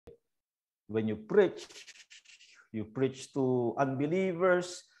when you preach to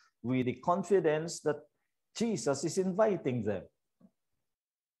unbelievers with the confidence that Jesus is inviting them.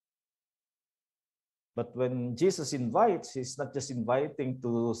 But when Jesus invites, he's not just inviting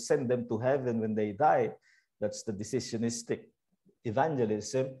to send them to heaven when they die. That's the decisionistic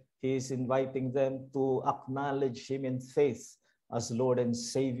evangelism. He is inviting them to acknowledge him in faith as Lord and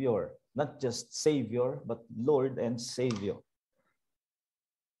Savior. Not just Savior, but Lord and Savior.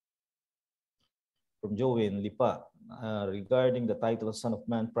 From Joanne Lipa, regarding the title of Son of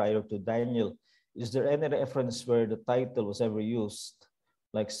Man prior to Daniel, is there any reference where the title was ever used?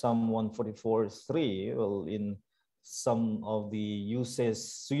 Like Psalm 144:3, well, in some of the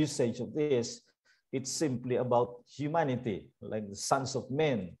usage of this, it's simply about humanity, like the sons of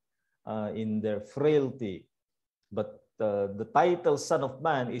men in their frailty. But the title Son of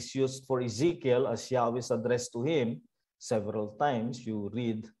Man is used for Ezekiel as Yahweh is addressed to him several times. You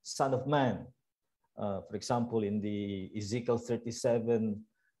read Son of Man. For example, in the Ezekiel 37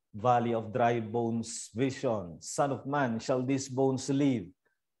 Valley of Dry Bones vision, Son of Man, shall these bones live?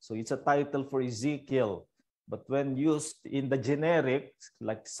 So it's a title for Ezekiel. But when used in the generic,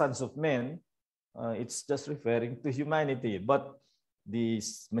 like sons of men, it's just referring to humanity. But the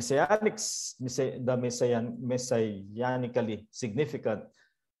messianically significant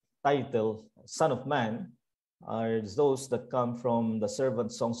title, Son of Man, are those that come from the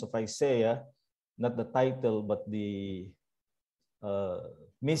servant songs of Isaiah, not the title, but the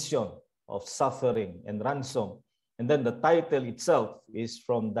mission of suffering and ransom. And then the title itself is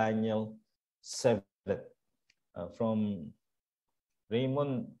from Daniel 7. From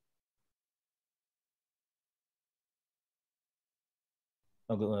Raymond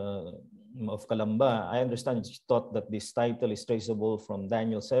of Calamba, I understand it's thought that this title is traceable from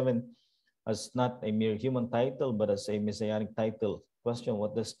Daniel 7 as not a mere human title, but as a messianic title. Question,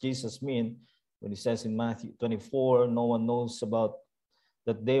 what does Jesus mean when he says in Matthew 24, no one knows about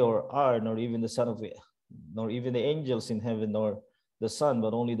that day or hour, nor even the Son of it, nor even the angels in heaven, nor the Son,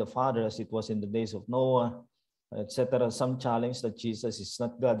 but only the Father, as it was in the days of Noah, etc. Some challenge that Jesus is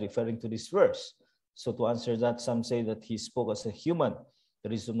not God, referring to this verse. So to answer that, some say that he spoke as a human. The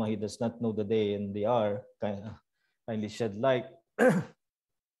reason why he does not know the day and the hour kindly shed light.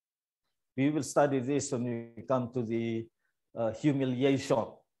 We will study this when we come to the humiliation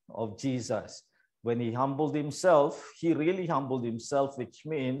of Jesus. When he humbled himself, he really humbled himself, which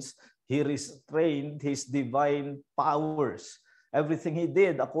means he restrained his divine powers. Everything he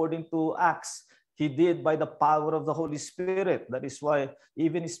did, according to Acts, he did by the power of the Holy Spirit. That is why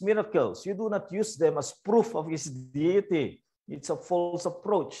even his miracles, you do not use them as proof of his deity. It's a false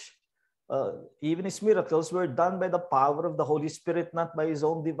approach. Even his miracles were done by the power of the Holy Spirit, not by his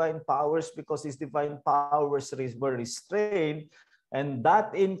own divine powers, because his divine powers were restrained. And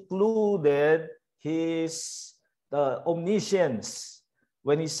that included his omniscience.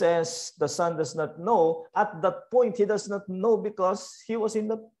 When he says the Son does not know, at that point he does not know because he was in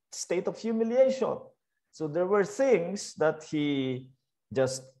the state of humiliation. So there were things that he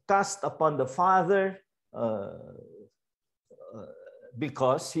just cast upon the Father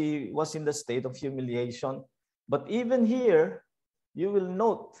because he was in the state of humiliation. But even here, you will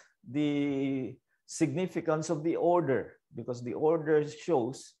note the significance of the order, because the order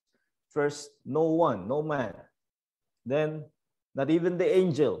shows first, no one, no man. Then, not even the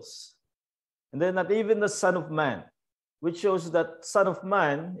angels. And then, not even the Son of Man, which shows that Son of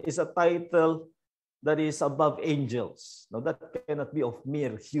Man is a title that is above angels. Now, that cannot be of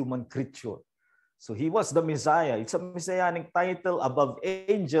mere human creature. So, he was the Messiah. It's a messianic title above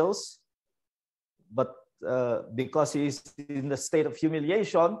angels, but because he is in the state of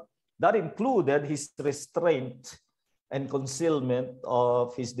humiliation, that included his restraint and concealment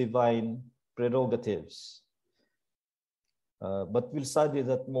of his divine prerogatives. But we'll study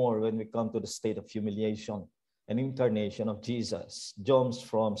that more when we come to the state of humiliation and incarnation of Jesus. Jones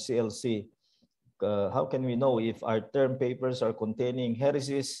from CLC, how can we know if our term papers are containing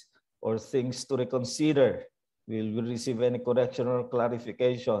heresies or things to reconsider? Will we receive any correction or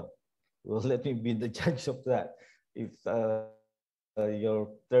clarification? Well, let me be the judge of that. If your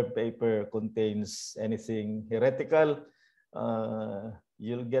term paper contains anything heretical,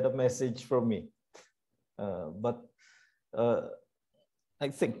 you'll get a message from me. But I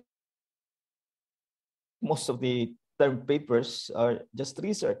think most of the term papers are just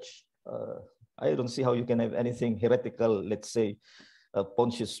research. I don't see how you can have anything heretical, let's say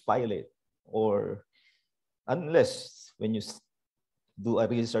Pontius Pilate, or unless when you do a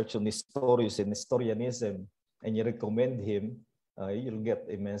research on Nestorius and Nestorianism and you recommend him, you'll get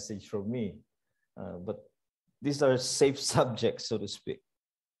a message from me. But these are safe subjects, so to speak.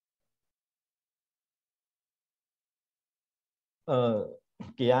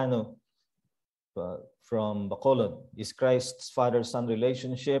 Keanu from Bacolod. Is Christ's Father-Son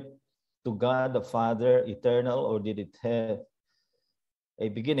relationship to God the Father eternal, or did it have a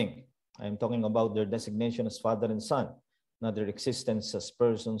beginning? I'm talking about their designation as Father and Son, not their existence as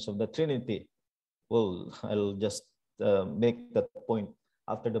persons of the Trinity. Well, I'll just make that point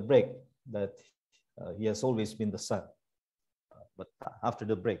after the break, that he has always been the Son. But after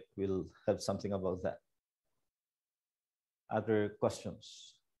the break, we'll have something about that. Other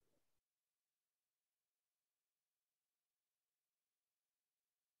questions?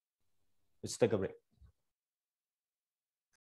 Let's take a break.